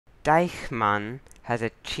Deichmann has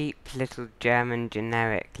a cheap little German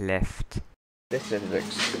generic lift. This lift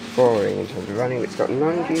looks boring in terms of running, but it's got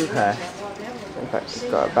non-view hurst. In fact, it's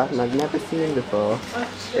got a button I've never seen before.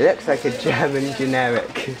 It looks like a German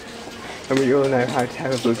generic, and we all know how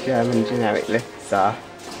terrible German generic lifts are.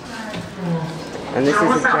 And this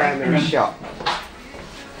is a German shop.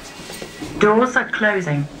 Doors are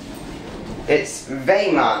closing. It's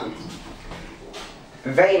Weymann.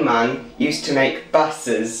 Weymann used to make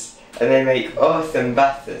buses, and they make awesome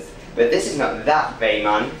buses. But this is not that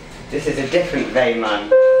Weymann. This is a different Weymann.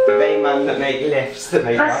 The Weymann that make lifts, that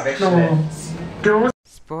make rubbish lifts. Doors.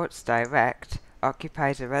 Sports Direct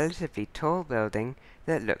occupies a relatively tall building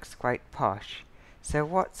that looks quite posh. So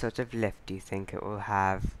what sort of lift do you think it will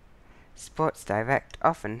have? Sports Direct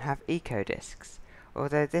often have Ecodiscs,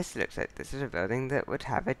 although this looks like the sort of building that would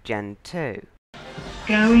have a Gen 2.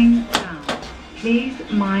 Going down. Please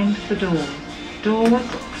mind the doors. Doors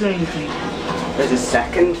closing. There's a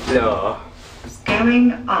second floor.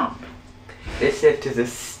 Going up. This lift is a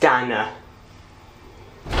Stanner.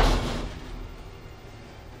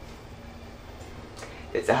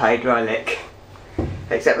 It's a hydraulic.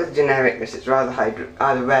 Except with generic lifts, it's rather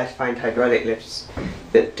rare to find hydraulic lifts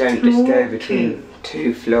that don't just go between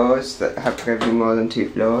two floors, that have to go between more than two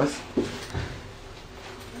floors.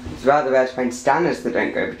 It's rather rare to find Stanners that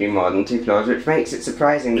don't go between more than two floors, which makes it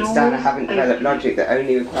surprising that Stanner haven't developed logic that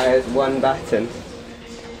only requires one button.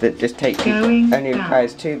 That just only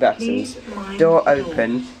requires two buttons. Door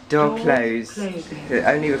open, door close.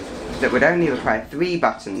 That would only require three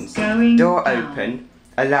buttons. Door open,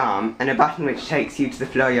 alarm, and a button which takes you to the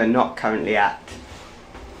floor you're not currently at.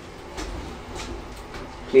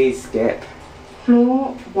 Please skip.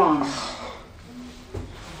 Floor 1.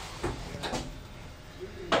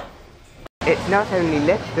 It's not only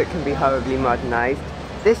lifts that can be horribly modernised,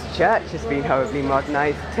 this church has been horribly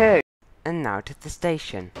modernised too. And now to the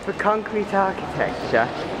station. For concrete architecture,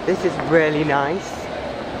 this is really nice,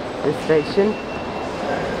 this station.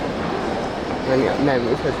 Running up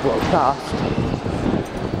memories has walked past.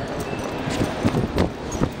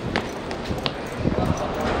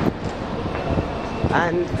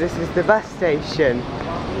 And this is the bus station.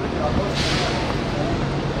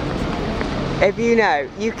 If you know,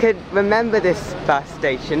 you could remember this bus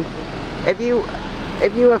station. If you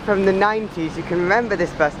were from the 90s, you can remember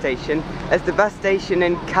this bus station as the bus station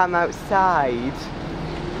in Come Outside.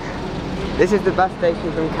 This is the bus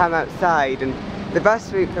station from Come Outside, and the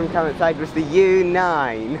bus route from Come Outside was the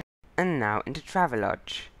U9. And now into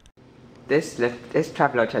Travelodge. This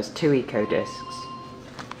Travelodge has two Ecodiscs.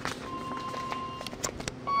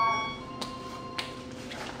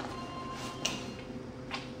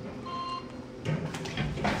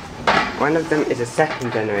 One of them is a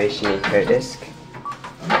second generation Ecodisc.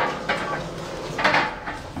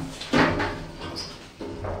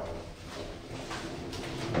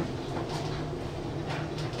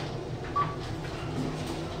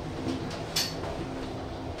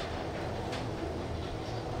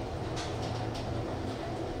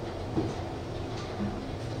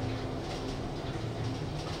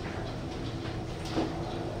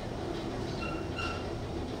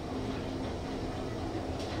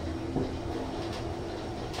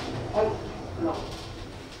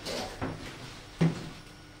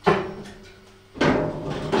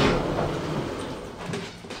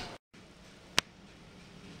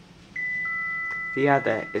 The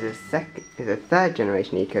other is a third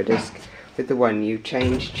generation Ecodisc with the one you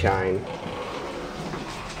change chime.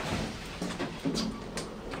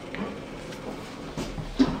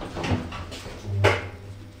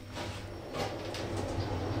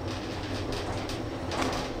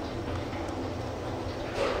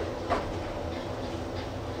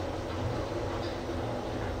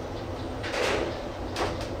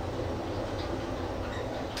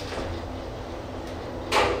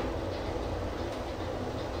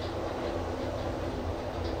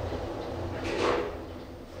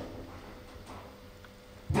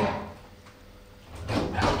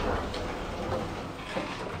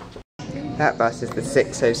 That bus is the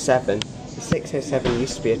 607. The 607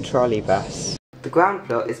 used to be a trolley bus. The ground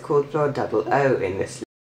floor is called floor 00 in this